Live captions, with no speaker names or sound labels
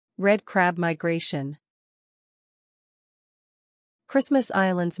Red crab migration. Christmas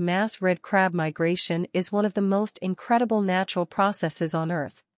Island's mass red crab migration is one of the most incredible natural processes on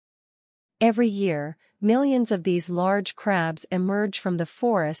Earth. Every year, millions of these large crabs emerge from the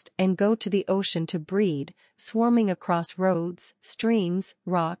forest and go to the ocean to breed, swarming across roads, streams,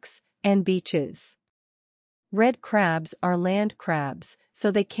 rocks, and beaches. Red crabs are land crabs, so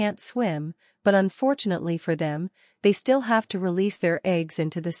they can't swim, but unfortunately for them, they still have to release their eggs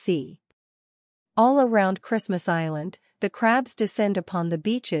into the sea. All around Christmas Island, the crabs descend upon the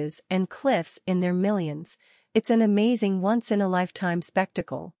beaches and cliffs in their millions. It's an amazing once-in-a-lifetime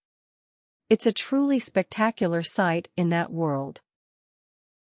spectacle. It's a truly spectacular sight in that world.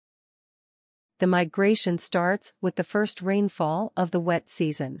 The migration starts with the first rainfall of the wet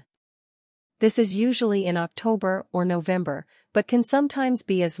season. This is usually in October or November, but can sometimes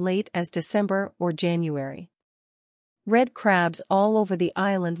be as late as December or January. Red crabs all over the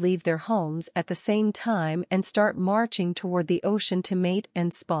island leave their homes at the same time and start marching toward the ocean to mate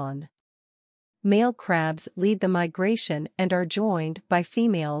and spawn. Male crabs lead the migration and are joined by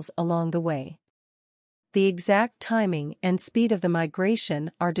females along the way. The exact timing and speed of the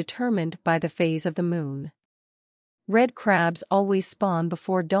migration are determined by the phase of the moon. Red crabs always spawn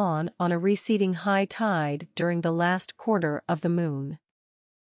before dawn on a receding high tide during the last quarter of the moon.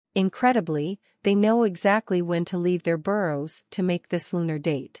 Incredibly, they know exactly when to leave their burrows to make this lunar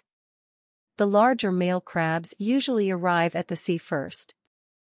date. The larger male crabs usually arrive at the sea first.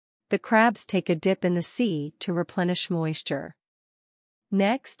 The crabs take a dip in the sea to replenish moisture.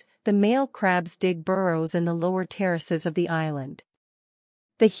 Next, the male crabs dig burrows in the lower terraces of the island.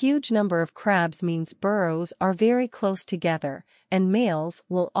 The huge number of crabs means burrows are very close together, and males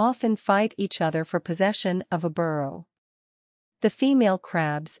will often fight each other for possession of a burrow. The female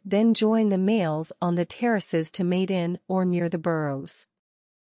crabs then join the males on the terraces to mate in or near the burrows.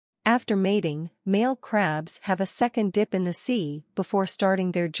 After mating, male crabs have a second dip in the sea before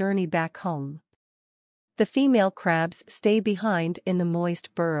starting their journey back home. The female crabs stay behind in the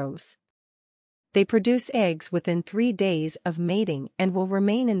moist burrows. They produce eggs within 3 days of mating and will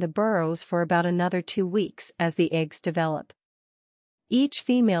remain in the burrows for about another 2 weeks as the eggs develop. Each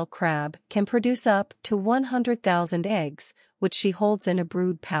female crab can produce up to 100,000 eggs, which she holds in a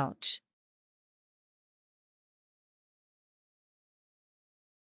brood pouch.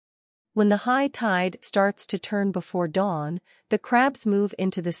 When the high tide starts to turn before dawn, the crabs move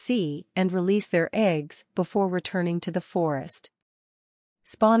into the sea and release their eggs before returning to the forest.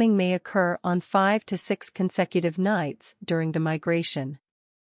 Spawning may occur on 5 to 6 consecutive nights during the migration.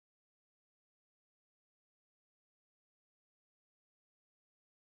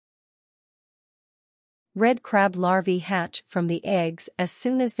 Red crab larvae hatch from the eggs as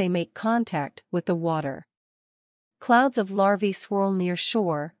soon as they make contact with the water. Clouds of larvae swirl near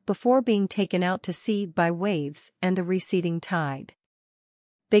shore before being taken out to sea by waves and the receding tide.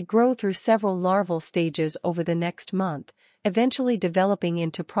 They grow through several larval stages over the next month, eventually developing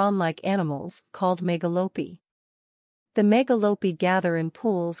into prawn-like animals called megalopi. The megalopi gather in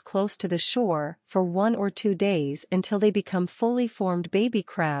pools close to the shore for 1 or 2 days until they become fully formed baby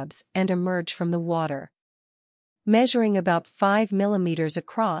crabs and emerge from the water. Measuring about 5 millimeters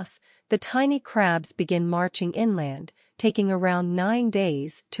across, the tiny crabs begin marching inland, taking around 9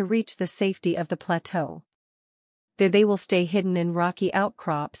 days to reach the safety of the plateau. There they will stay hidden in rocky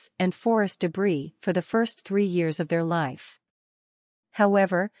outcrops and forest debris for the first 3 years of their life.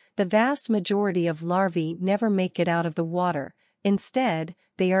 However, the vast majority of larvae never make it out of the water. Instead,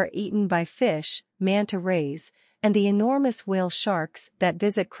 they are eaten by fish, manta rays, and the enormous whale sharks that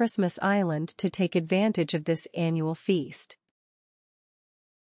visit Christmas Island to take advantage of this annual feast.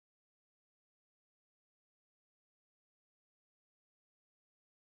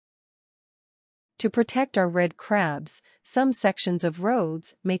 To protect our red crabs, some sections of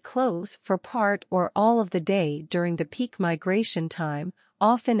roads may close for part or all of the day during the peak migration time,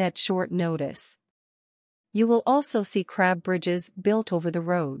 often at short notice. You will also see crab bridges built over the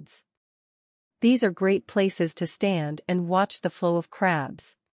roads. These are great places to stand and watch the flow of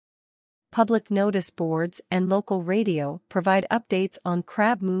crabs. Public notice boards and local radio provide updates on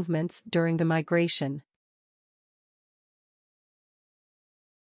crab movements during the migration.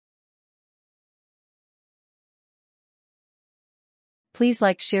 Please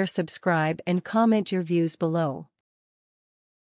like, share, subscribe, and comment your views below.